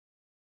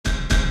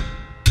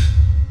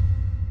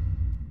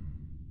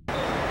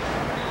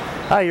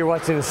Hi, you're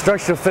watching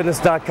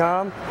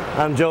Instructionalfitness.com.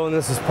 I'm Joe and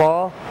this is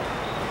Paul.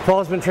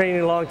 Paul's been training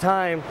a long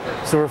time,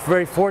 so we're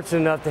very fortunate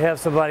enough to have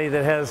somebody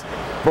that has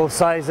both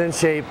size and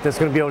shape that's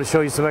going to be able to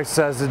show you some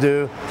exercises to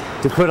do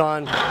to put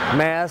on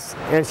mass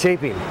and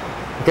shaping.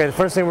 Okay, the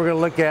first thing we're going to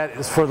look at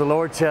is for the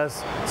lower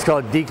chest. It's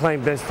called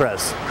decline bench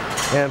press.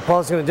 And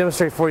Paul's going to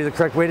demonstrate for you the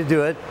correct way to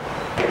do it.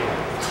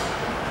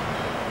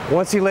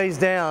 Once he lays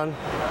down,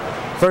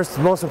 first,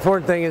 the most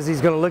important thing is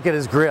he's going to look at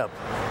his grip.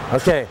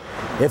 Okay,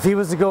 if he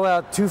was to go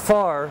out too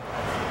far,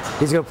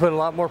 he's going to put a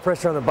lot more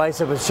pressure on the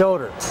bicep and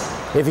shoulder.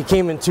 If he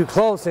came in too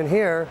close in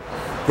here,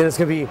 then it's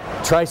going to be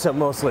tricep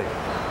mostly.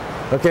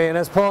 Okay, and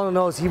as Paul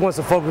knows, he wants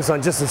to focus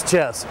on just his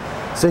chest.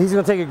 So he's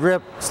going to take a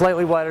grip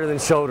slightly wider than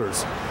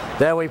shoulders.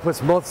 That way he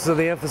puts most of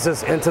the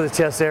emphasis into the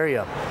chest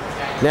area.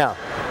 Now,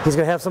 he's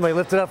going to have somebody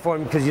lift it up for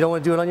him because you don't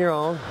want to do it on your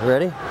own.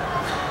 Ready?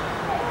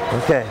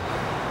 Okay.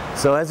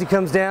 So as he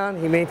comes down,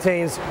 he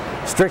maintains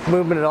strict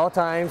movement at all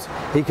times.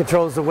 He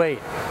controls the weight.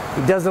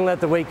 He doesn't let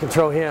the weight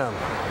control him.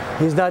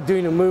 He's not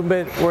doing a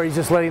movement where he's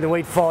just letting the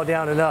weight fall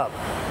down and up.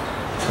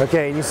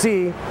 Okay, and you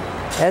see,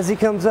 as he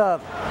comes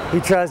up, he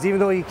tries, even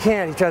though he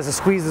can't, he tries to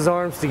squeeze his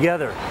arms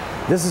together.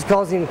 This is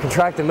causing him to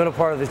contract the middle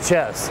part of the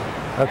chest.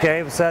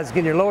 Okay, besides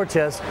getting your lower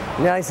chest,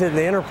 now he's hitting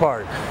the inner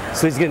part.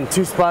 So he's getting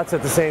two spots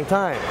at the same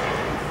time.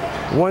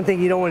 One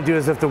thing you don't want to do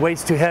is if the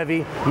weight's too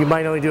heavy, you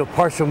might only do a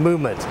partial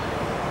movement.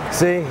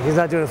 See, he's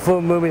not doing a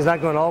full movement, he's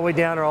not going all the way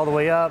down or all the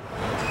way up.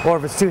 Or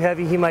if it's too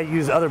heavy, he might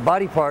use other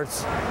body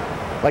parts,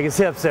 like his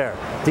hips there,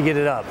 to get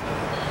it up.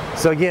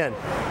 So again,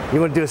 you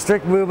want to do a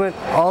strict movement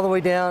all the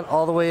way down,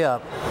 all the way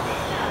up.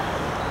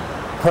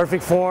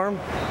 Perfect form,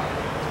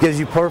 gives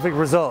you perfect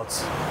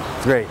results.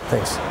 Great,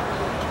 thanks.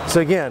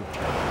 So again,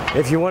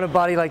 if you want a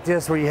body like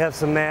this where you have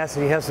some mass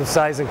and you have some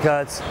size and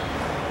cuts,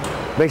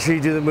 make sure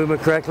you do the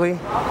movement correctly.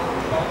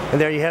 And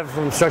there you have it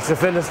from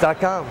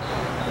Instructionalfitness.com.